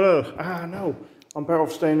fine. Oh no, no, I'm better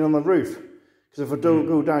off staying on the roof. Because if I don't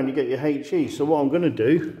go down, you get your HE. So what I'm going to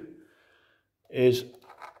do is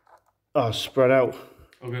spread out.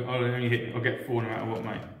 I'll get 4 no matter what,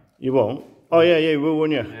 mate. You won't? Oh yeah, you will,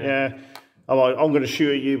 won't you? Yeah. I'm going to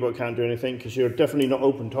shoot at you, but I can't do anything because you're definitely not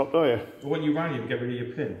open top, are you? Well, when you rally him, get rid of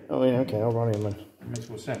your pin. Oh yeah, okay, I'll rally him then. It makes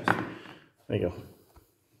more sense. There you go.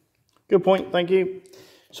 Good point, thank you.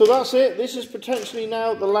 So that's it. This is potentially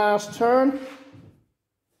now the last turn.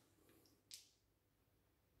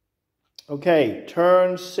 Okay,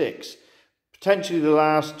 turn 6. Potentially the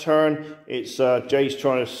last turn. It's Jay's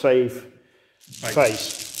trying to save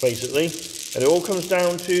face, basically. And it all comes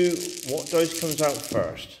down to what dice comes out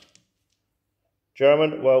first.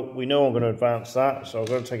 German, well, we know I'm going to advance that, so I'm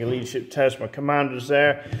going to take a leadership test. My commander's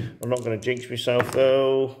there. I'm not going to jinx myself,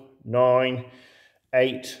 though. 9,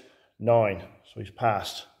 8, 9. So he's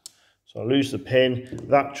passed. So I lose the pin.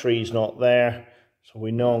 That tree's not there. So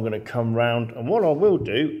we know I'm going to come round. And what I will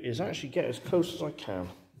do is actually get as close as I can.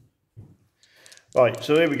 Right,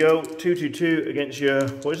 so here we go. 2-2-2 against your,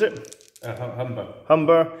 what is it? Humber.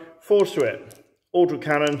 Humber. Force to it.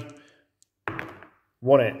 Autocannon.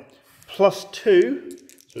 1 hit. +2.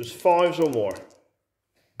 So it's 5s or more.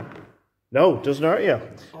 No, doesn't hurt you.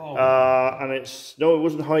 Oh. And it's, no, it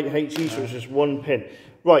wasn't high HE, so it's just 1 pin.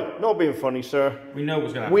 Right, not being funny, sir. We know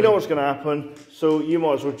what's going to happen. We know what's going to happen, so you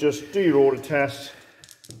might as well just do your order test.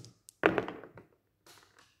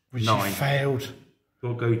 Which 9. You failed.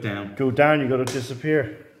 You'll go down. Go down, you've got to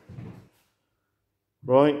disappear.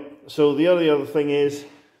 Right, so the other thing is,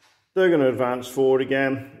 they're going to advance forward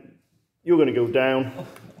again. You're going to go down.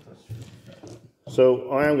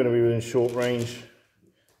 So I am going to be within short range.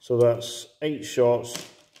 So that's 8 shots.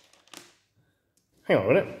 Hang on a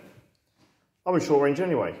minute. I'm in short range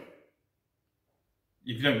anyway.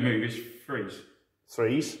 If you don't move, it's 3s.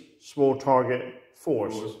 3s. Small target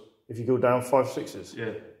 4s. If you go down 5 6s.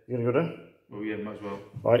 Yeah. You're going to go down? Well, yeah, might as well.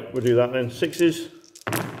 Right, we'll do that then. 6s.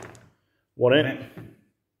 1 hit.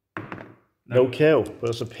 No kill, but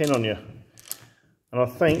it's a pin on you. And I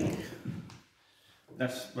think...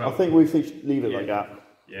 I think we should leave it like that.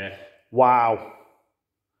 Yeah. Wow.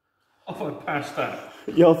 I thought I passed that.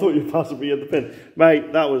 Yeah, I thought you passed me at the pin.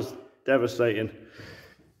 Mate, that was devastating.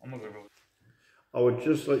 I'm not going to roll. I would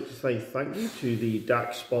just like to say thank you to the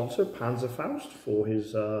DAX sponsor, Panzerfaust, for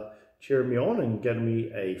his cheering me on and getting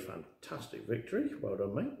me a fantastic victory. Well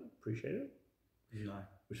done, mate. Appreciate it. No.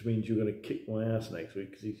 Which means you're going to kick my ass next week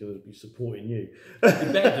because he's going to be supporting you. You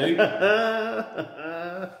better do.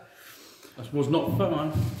 That was not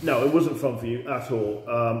fun. No, it wasn't fun for you at all.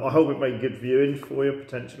 I hope it made good viewing for you,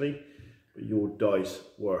 potentially. But your dice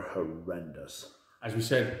were horrendous. As we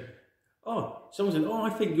said, someone said, I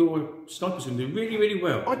think your sniper's going to do really, really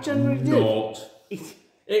well. I generally did. Not.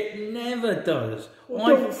 It never does. Well,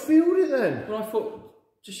 don't field it then. Well, I thought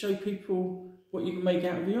to show people what you can make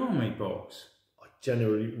out of the army box. I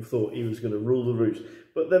genuinely thought he was going to rule the roost.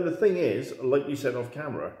 But then the thing is, like you said off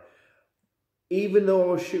camera, even though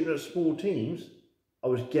I was shooting at small teams, I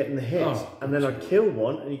was getting the hits, and then I killed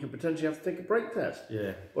one, and you could potentially have to take a break test.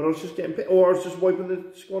 Yeah. But I was just getting, or I was just wiping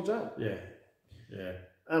the squads out. Yeah. Yeah.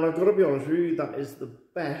 And I've got to be honest with you, that is the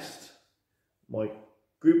best my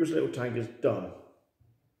grouper's little tank has done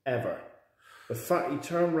ever. The fact he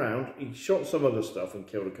turned around, he shot some other stuff and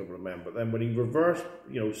killed a couple of men, but then when he reversed,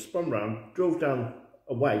 spun round, drove down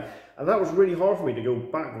away, and that was really hard for me to go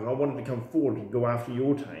backwards. I wanted to come forward and go after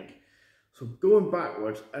your tank. So going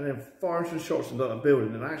backwards and then firing some shots into that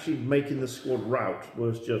building and actually making the squad rout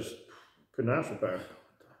was just, couldn't ask for better.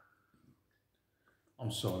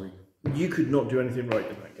 I'm sorry. You could not do anything right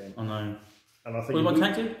in that game. I know. And I think what was my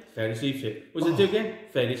tactic? Fairly achieved it. What was it do again?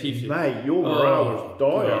 Fairly achieved it. Mate, your morale was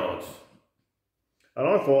dire. God. And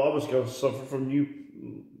I thought I was going to suffer from new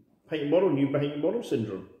paint model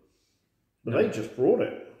syndrome. But they just brought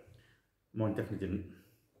it. Mine definitely didn't.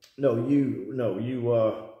 No,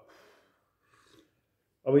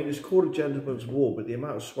 I mean, it's called a gentleman's war, but the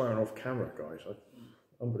amount of swearing off camera, guys,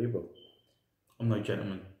 unbelievable. I'm no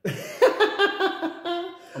gentleman.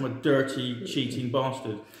 I'm a dirty, cheating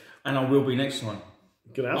bastard. And I will be next time.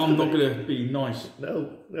 I'm not going to be nice.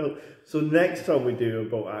 No. So next time we do a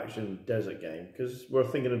bolt action desert game, because we're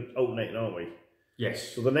thinking of alternating, aren't we?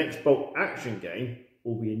 Yes. So the next bolt action game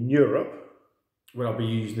will be in Europe. Where I'll be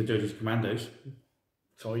using the dirtiest commandos.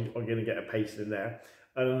 So I'm going to get a paste in there.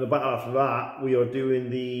 And then the battle after that, we are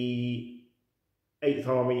doing the 8th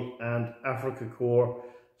Army and Afrika Korps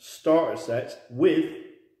starter sets with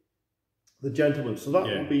the gentlemen. So that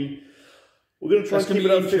will be... We're going to try and keep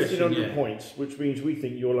it at 1,500 points, which means we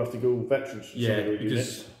think you'll have to go veterans for some of your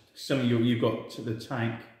units. Some of you've got to the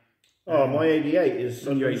tank. Oh, my 88 is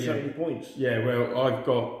 170 points. Yeah,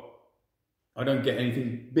 well, I don't get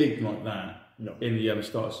anything big like that in the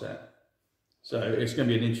starter set. So it's going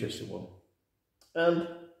to be an interesting one.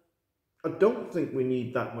 I don't think we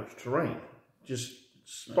need that much terrain. Just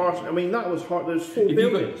sparse. I mean, that was hard. There's 4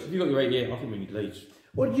 buildings. If you've got your 88, I think we need leads.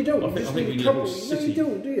 Well, you don't. I think we need a little city. No, you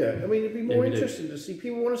don't, do you? I mean, it'd be more interesting to see.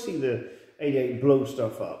 People want to see the 88 blow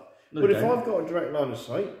stuff up. No, but if I've got a direct line of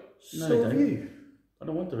sight, so have you. I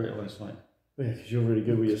don't want direct line of sight. Yeah, because you're really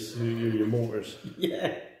good with your mortars.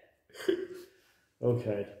 Yeah.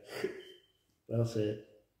 Okay. That's it.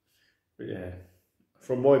 But yeah.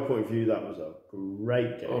 From my point of view, that was a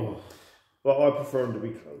great game. But I prefer them to be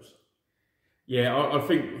close. Yeah, I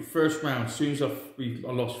think first round, as soon as I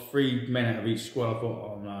lost 3 men out of each squad, I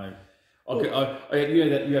thought, oh no.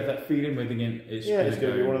 You have that feeling with again. It's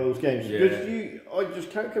going to be one of those games. Yeah. Because I just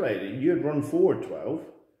calculated, you had run forward 12.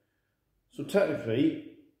 So technically,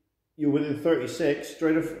 you're within 36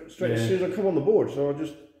 straight as soon as I come on the board. So I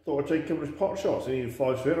just thought I'd take a couple of pot shots. I needed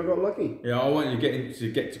 5 straight, I got lucky. Yeah, I wanted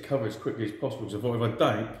to get to cover as quickly as possible. So I thought if I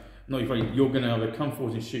don't, you're going to either come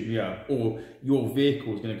forward and shoot me up, or your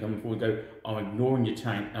vehicle is going to come forward and go, I'm ignoring your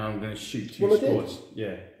tank and I'm going to shoot 2 squads.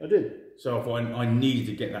 Yeah, I did. So I thought I needed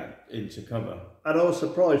to get that into cover. And I was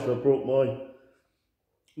surprised when I brought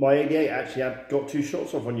my 88 actually got 2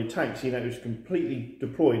 shots off on your tank, seeing that it was completely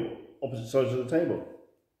deployed opposite sides of the table.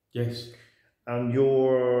 Yes. And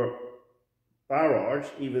your barrage,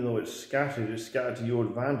 even though it's scattered to your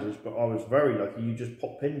advantage, but I was very lucky, you just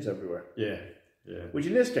pop pins everywhere. Yeah. Yeah. Which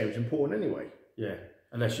in this game is important anyway. Yeah.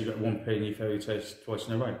 Unless you got 1 pin and you fail your test twice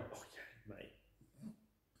in a row. Oh yeah,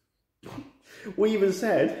 mate. We even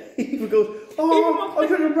said, he even goes, oh, I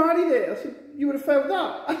could have rallied it. I said, you would have failed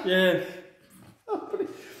that. Yeah.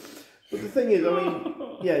 But the thing is, I mean,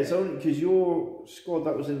 yeah, it's only because your squad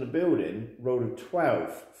that was in the building rolled a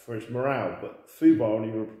 12 for its morale, but FUBAR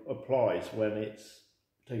only applies when it's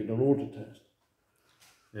taking an order test.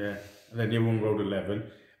 Yeah. And then the other one rolled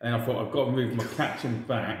 11. And I thought, I've got to move my captain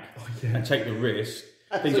back and take the risk.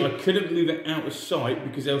 Things I couldn't move it out of sight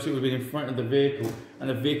because else it would have been in front of the vehicle and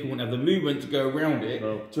the vehicle wouldn't have the movement to go around it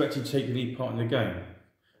to actually take any part in the game.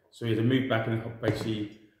 So he had to move back and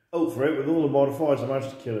basically... Oh, for it, with all the modifiers, I managed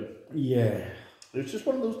to kill him. Yeah. It was just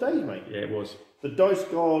one of those days, mate. Yeah, it was. The dice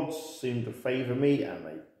gods seemed to favour me and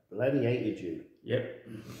they bloody hated you. Yep.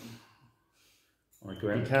 I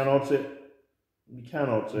agree. You can't odds it. You can't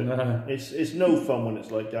odds it. No. It's no fun when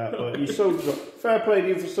it's like that, but you soldiered fair play to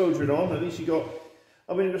you for soldiering on. At least you got...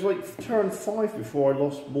 I mean, it was like turn 5 before I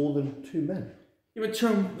lost more than 2 men. Yeah, but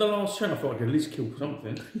the last turn I thought I could at least kill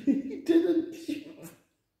something. You didn't.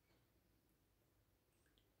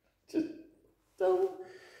 Just don't.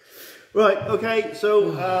 Right, okay,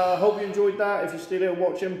 so hope you enjoyed that. If you're still here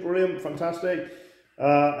watching, brilliant, fantastic.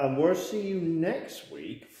 And we'll see you next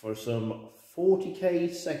week for some 40k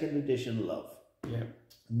 2nd edition love. Yeah.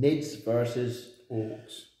 Nids versus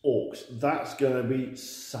Orcs. That's going to be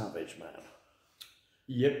savage, man.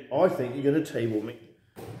 Yep. I think you're going to table me.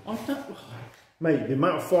 I don't... Mate, the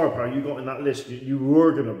amount of firepower you got in that list you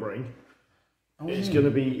were going to bring, it's going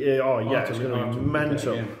to be... it's going to be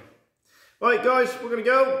mental. Right, guys, we're going to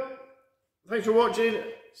go. Thanks for watching.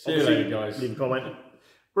 See you later, guys. Leave a comment.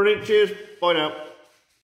 Brilliant. Cheers. Bye now.